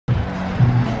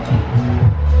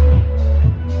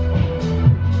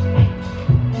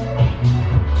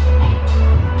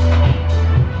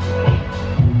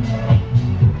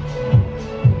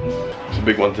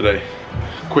big one today.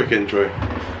 Quick intro,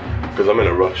 because I'm in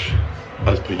a rush.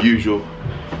 As per usual,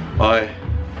 I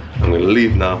am going to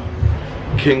leave now.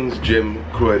 King's Gym,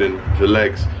 Croydon, the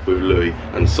legs with LEWY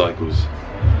and Cycles.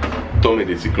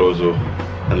 TMCYCLES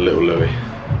and Little LEWY.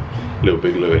 Little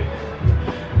Big LEWY.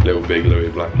 Little Big LEWY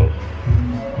Blackmore.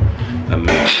 And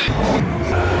me.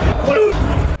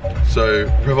 So,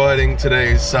 providing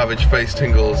today's savage face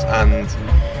tingles and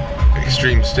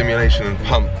extreme stimulation and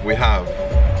pump, we have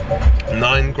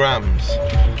 9 grams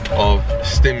of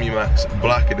StimUmax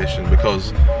Black Edition,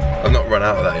 because I've not run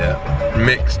out of that yet,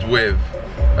 mixed with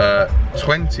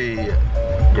 20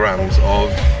 grams of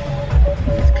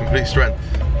complete strength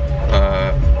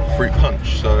fruit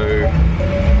punch. So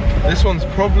this one's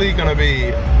probably going to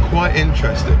be quite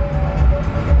interesting.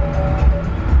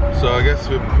 So I guess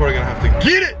we're probably going to have to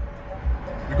get it!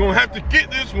 We're going to have to get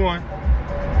this one!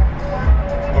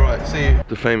 Alright, see you.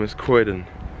 The famous Croydon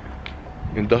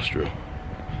Industrial.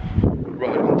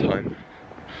 Right on time,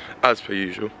 as per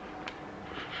usual.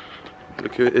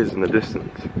 Look who it is in the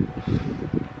distance.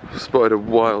 Spotted a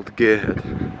wild gearhead.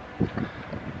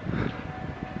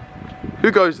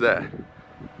 Who goes there?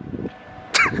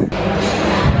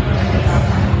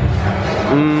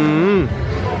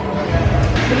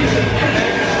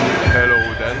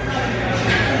 Hello then.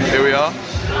 Here we are.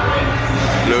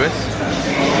 Lewis.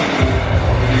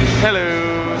 Hello.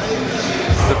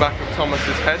 The back of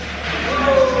Thomas's head.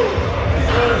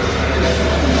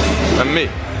 And me.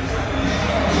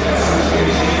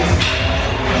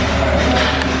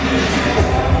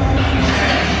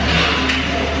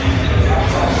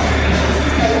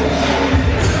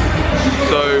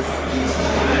 So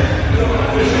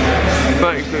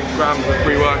 36 grams of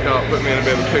pre-workout put me in a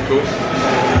bit of a pickle.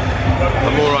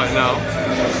 I'm alright now.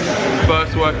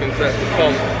 First working set to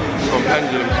pump on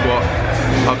pendulum squat.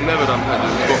 I've never done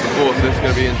pendulum squat before, so this is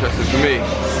going to be interesting for me.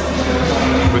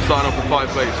 We're starting off with 5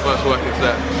 plates, first working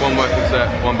set, 1 working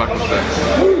set, 1 backward set.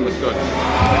 Let's go.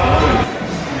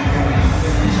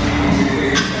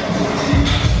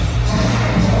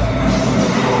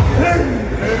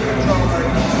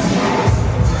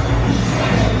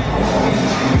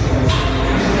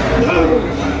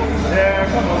 Yeah,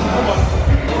 come on.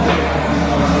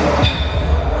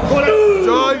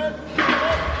 Drive!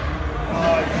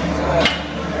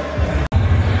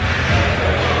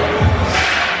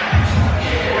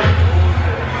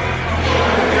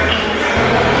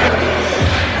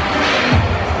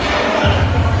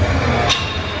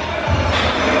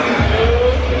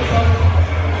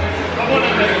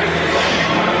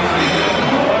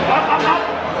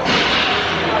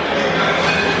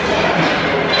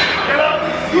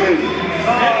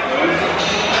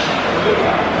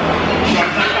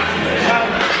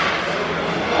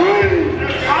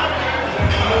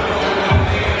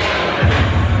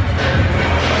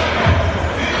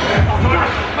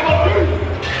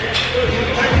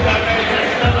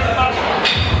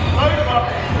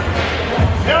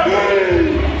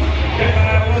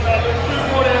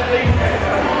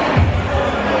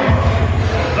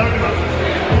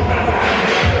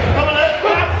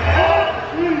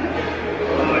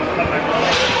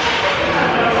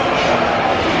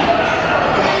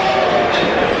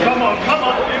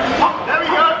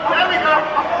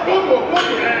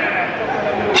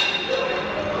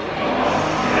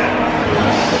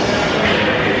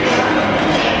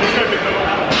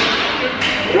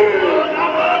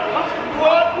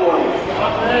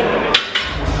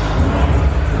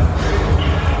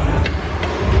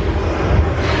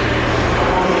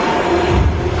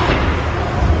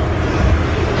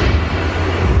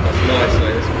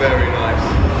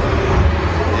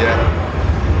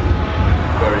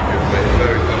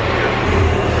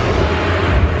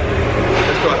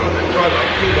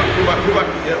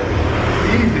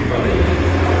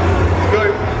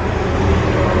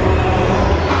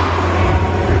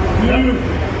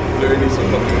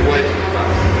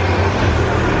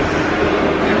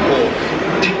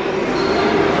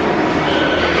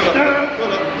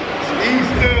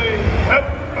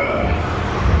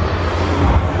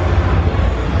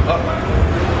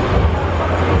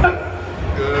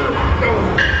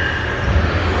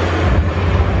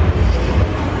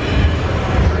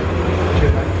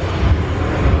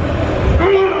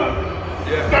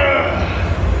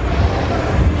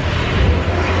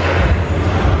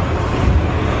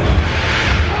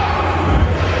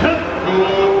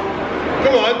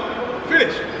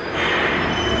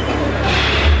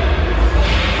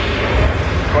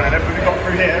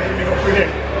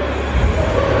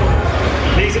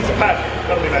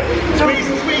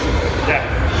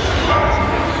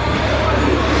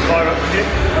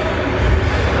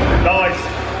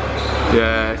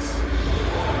 Yes.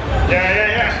 Yeah.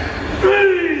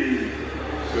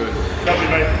 Lovely,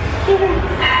 mate.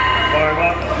 Fire him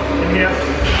up. In here.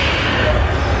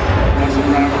 Nice and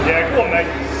round. Yeah, go on, mate.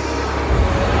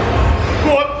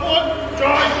 Go on,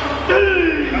 drive.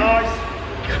 Nice.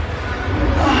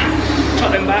 Cut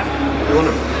them back. You want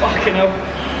them? Fucking hell.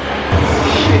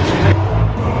 Shit.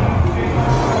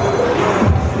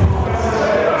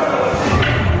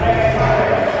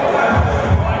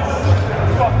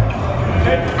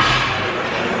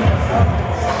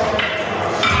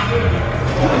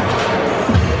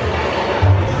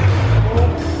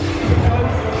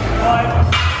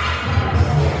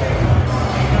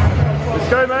 Let's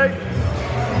go, mate.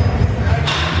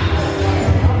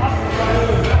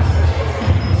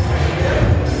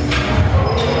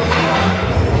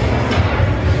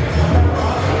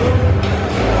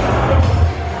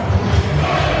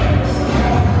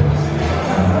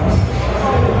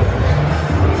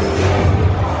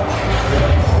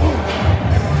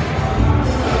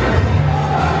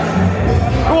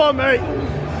 Go on, mate.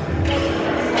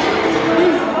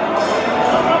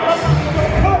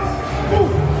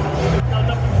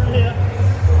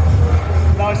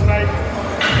 Nice, mate.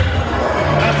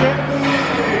 That's it.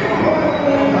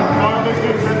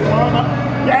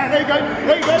 Yeah, there you go.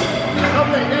 There you go.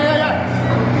 Lovely. Yeah.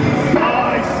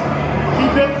 Nice.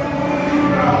 Keep it.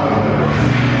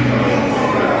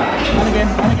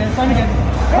 Time again.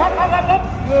 Up.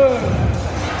 Good.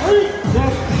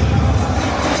 Yes.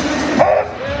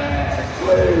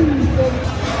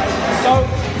 Go.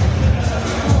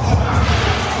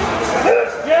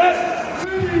 Yes. Go. Yes.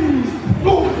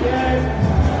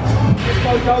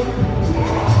 Go.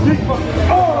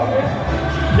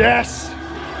 Yes.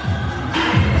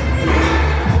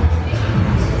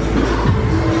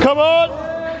 Come on.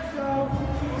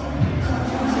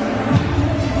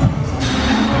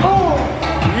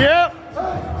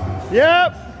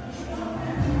 Yep.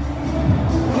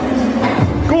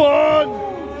 Go on.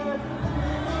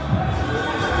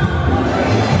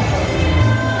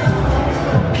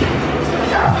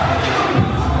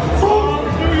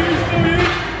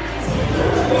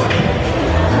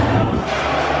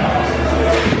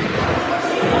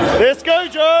 Let's go,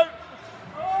 Joe.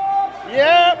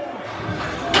 Yep.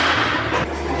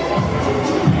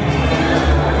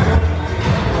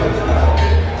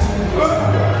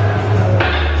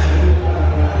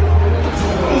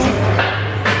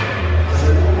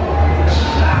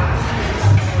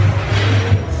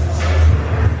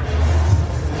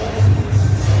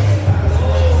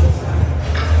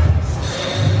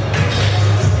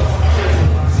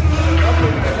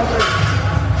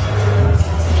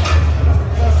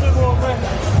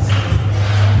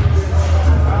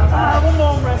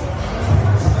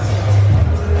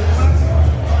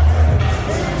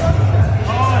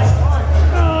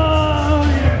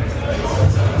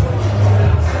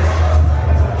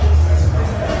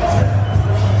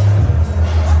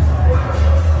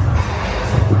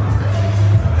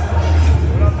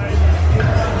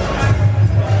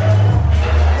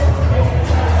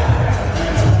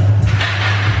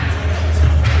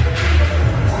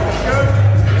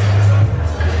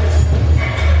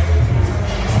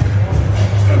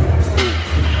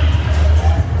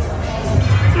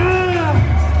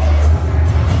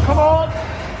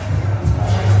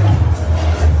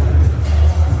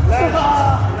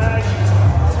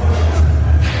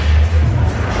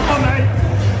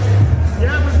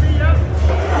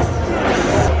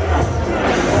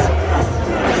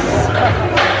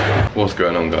 What's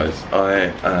going on, guys?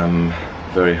 I am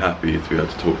very happy to be able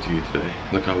to talk to you today.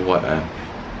 Look how white I am.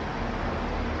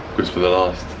 Because for the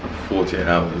last 48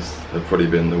 hours, they've probably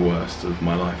been the worst of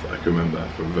my life that I can remember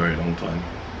for a very long time.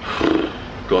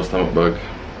 Got a stomach bug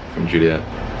from Juliet,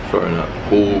 throwing up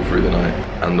all through the night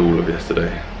and all of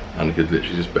yesterday. And I could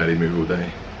literally just barely move all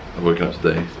day. I've woken up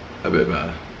today a bit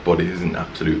better. Body is in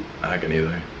absolute agony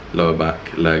though. Lower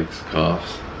back, legs,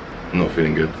 calves. I'm not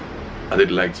feeling good. I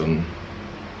did legs on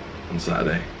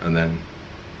Saturday and then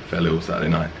fell ill Saturday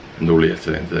night, and all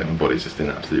yesterday and today my body's just in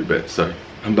absolute bits. So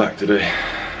I'm back today,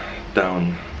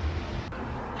 down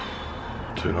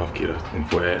 2.5 kilos in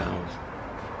 48 hours.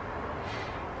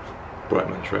 Bright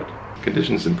man shred.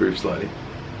 Conditions improved slightly.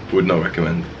 Would not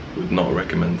recommend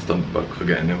stomach bug for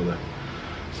getting ill there.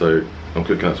 So I'm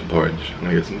cooking up some porridge. I'm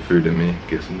gonna get some food in me,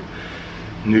 get some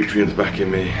nutrients back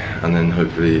in me, and then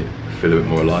hopefully feel a bit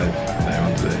more alive later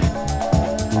on today.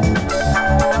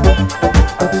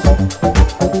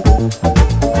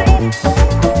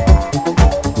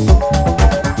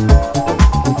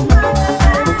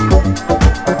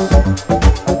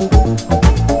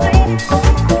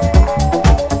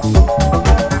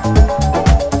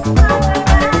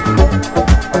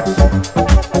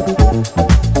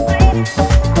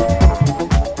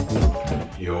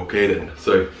 Okay then,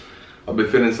 so I've been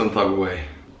feeling some type of way,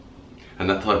 and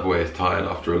that type of way is tired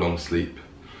after a long sleep.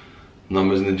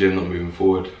 Numbers in the gym not moving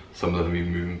forward, some of them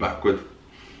even moving backward.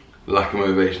 Lack of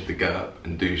motivation to get up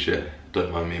and do shit.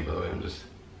 Don't mind me, by the way, I'm just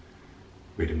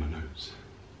reading my notes.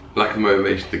 Lack of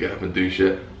motivation to get up and do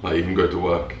shit, like even go to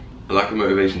work. A lack of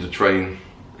motivation to train,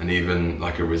 and even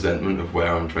like a resentment of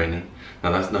where I'm training.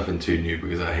 Now that's nothing too new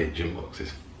because I hate gym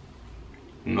boxes.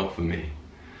 Not for me.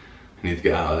 I need to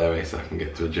get out of there so I can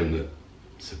get to a gym that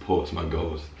supports my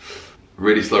goals.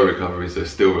 Really slow recovery, so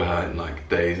still hurting like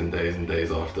days and days and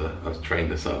days after I've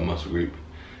trained a certain muscle group,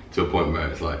 to a point where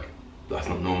it's like, that's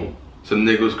not normal. Some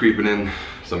niggles creeping in,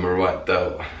 some right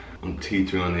delt, I'm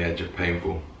teetering on the edge of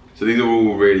painful. So these are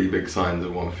all really big signs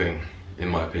of one thing, in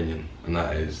my opinion, and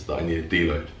that is that I need a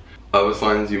deload. Other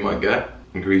signs you might get,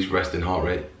 increased resting heart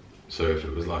rate. So if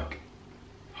it was like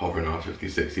hovering around 50,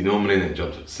 60 normally and it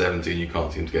jumps up to 70 and you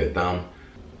can't seem to get it down.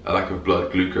 A lack of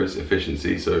blood glucose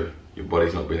efficiency, so your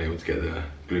body's not being able to get the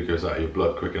glucose out of your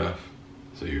blood quick enough.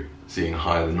 So you're seeing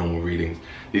higher than normal readings.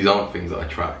 These aren't things that I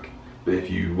track, but if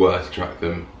you were to track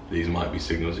them, these might be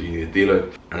signals that you need a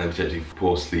deload. And then potentially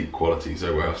poor sleep quality,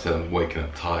 so where I've said I'm waking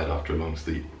up tired after a long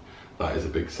sleep, that is a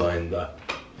big sign that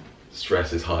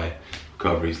stress is high,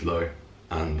 recovery is low,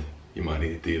 and you might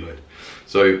need a deload.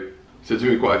 So it took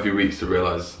me quite a few weeks to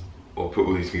realise, or put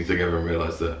all these things together and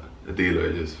realise that a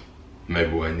deload is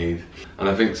maybe what I need. And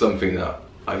I think something that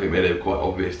I think made it quite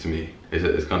obvious to me is that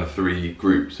there's kind of three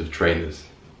groups of trainers,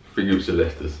 three groups of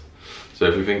lifters. So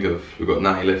if we think of, we've got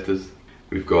natty lifters,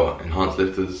 we've got enhanced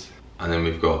lifters, and then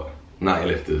we've got natty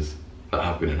lifters that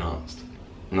have been enhanced.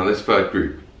 Now this third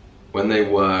group, when they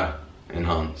were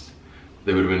enhanced,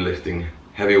 they would have been lifting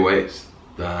heavier weights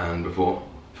than before,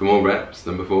 for more reps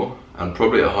than before, and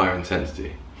probably at a higher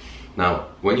intensity. Now,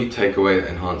 when you take away that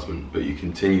enhancement, but you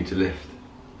continue to lift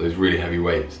those really heavy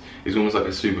weights, it's almost like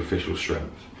a superficial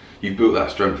strength. You've built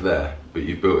that strength there, but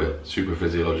you've built it super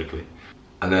physiologically.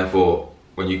 And therefore,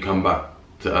 when you come back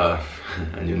to earth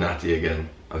and you're natty again,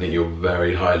 I think you're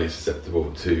very highly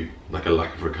susceptible to like a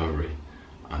lack of recovery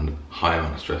and high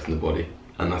amount of stress in the body.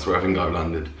 And that's where I think I've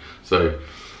landed. So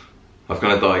I've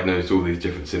kind of diagnosed all these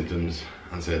different symptoms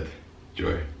and said,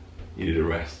 Joe, you need a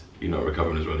rest. You're not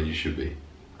recovering as well as you should be,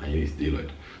 and you need to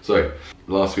deload. So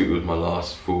last week was my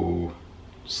last full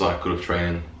cycle of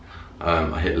training.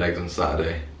 I hit legs on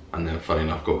Saturday, and then funny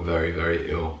enough got very, very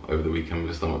ill over the weekend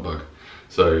with a stomach bug.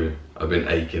 So I've been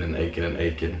aching and aching and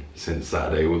aching since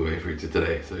Saturday all the way through to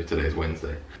today. So today's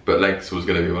Wednesday. But legs was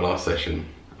going to be my last session,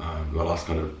 my last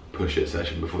kind of push it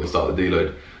session before they start the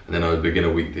deload, and then I would begin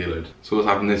a week deload. So what's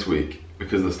happened this week,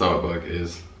 because of the stomach bug,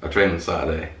 is I trained on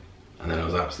Saturday, and then I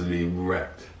was absolutely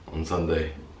wrecked on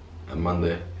Sunday and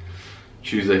Monday.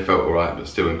 Tuesday felt alright, but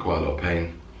still in quite a lot of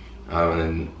pain. And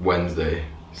then Wednesday,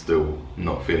 still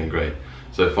not feeling great.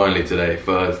 So finally today,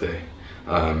 Thursday,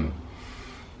 Sunday,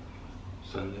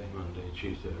 Monday,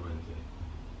 Tuesday, Wednesday.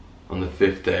 On the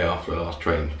 5th day after I last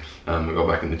trained, I got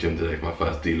back in the gym today for my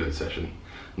first deload session.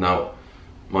 Now,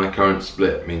 my current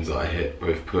split means that I hit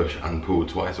both push and pull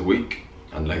twice a week,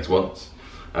 and legs once.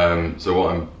 So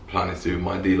what I'm planning to do with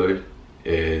my deload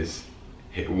is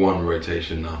hit one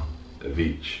rotation now of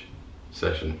each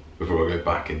session before I go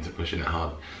back into pushing it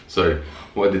hard. So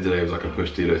what I did today was like a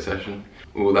push deload session.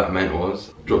 All that meant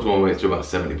was dropped my weight to about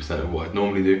 70% of what I'd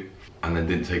normally do, and then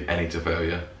didn't take any to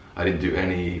failure. I didn't do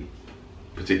any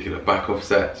particular back off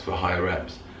sets for higher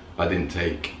reps. I didn't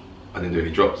do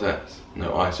any drop sets,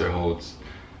 no ISO holds.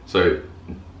 So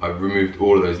I removed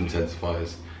all of those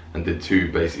intensifiers and did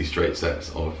 2 basically straight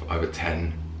sets of either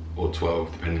 10 or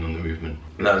 12 depending on the movement.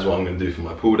 And that's what I'm going to do for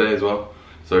my pull day as well.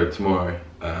 So tomorrow,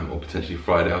 or potentially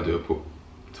Friday, I'll do a pull.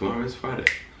 Tomorrow is Friday.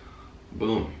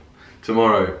 Boom.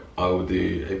 Tomorrow I will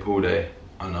do a pull day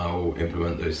and I will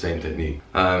implement those same techniques.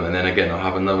 And then again, I'll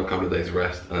have another couple of days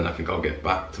rest, and then I think I'll get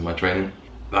back to my training.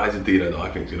 That is a deload that I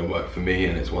think is going to work for me,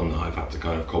 and it's one that I've had to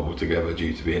kind of cobble together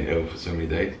due to being ill for so many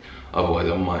days. Otherwise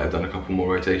I might have done a couple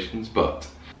more rotations, but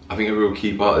I think a real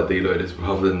key part of the deload is,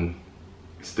 rather than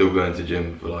still going to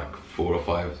gym for like 4 or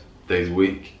 5 days a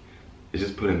week, is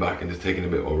just pulling back and just taking a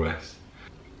bit more rest.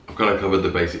 I've kind of covered the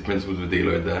basic principles of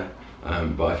deload there,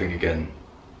 but I think again,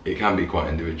 it can be quite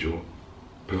individual,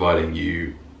 providing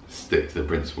you stick to the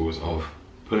principles of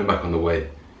pulling back on the weight,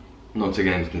 not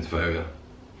taking anything to failure,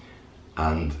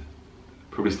 and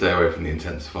probably stay away from the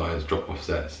intensifiers, drop off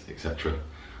sets, etc.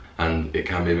 And it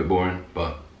can be a bit boring,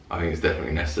 but I think it's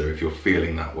definitely necessary if you're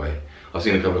feeling that way. I've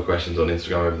seen a couple of questions on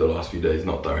Instagram over the last few days,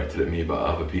 not directed at me, but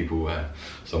other people, where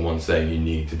someone's saying you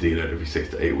need to deload every 6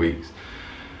 to 8 weeks.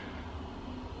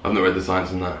 I've not read the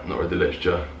science on that, not read the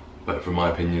literature. But from my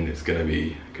opinion, it's going to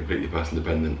be completely person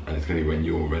dependent, and it's going to be when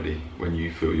you're ready, when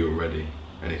you feel you're ready,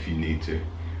 and if you need to.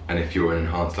 And if you're an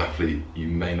enhanced athlete, you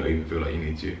may not even feel like you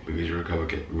need to, because your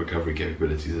recovery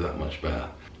capabilities are that much better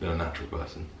than a natural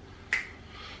person.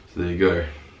 So there you go.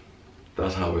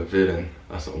 That's how we're feeling.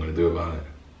 That's what I'm going to do about it.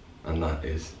 And that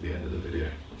is the end of the video.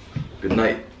 Good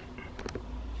night.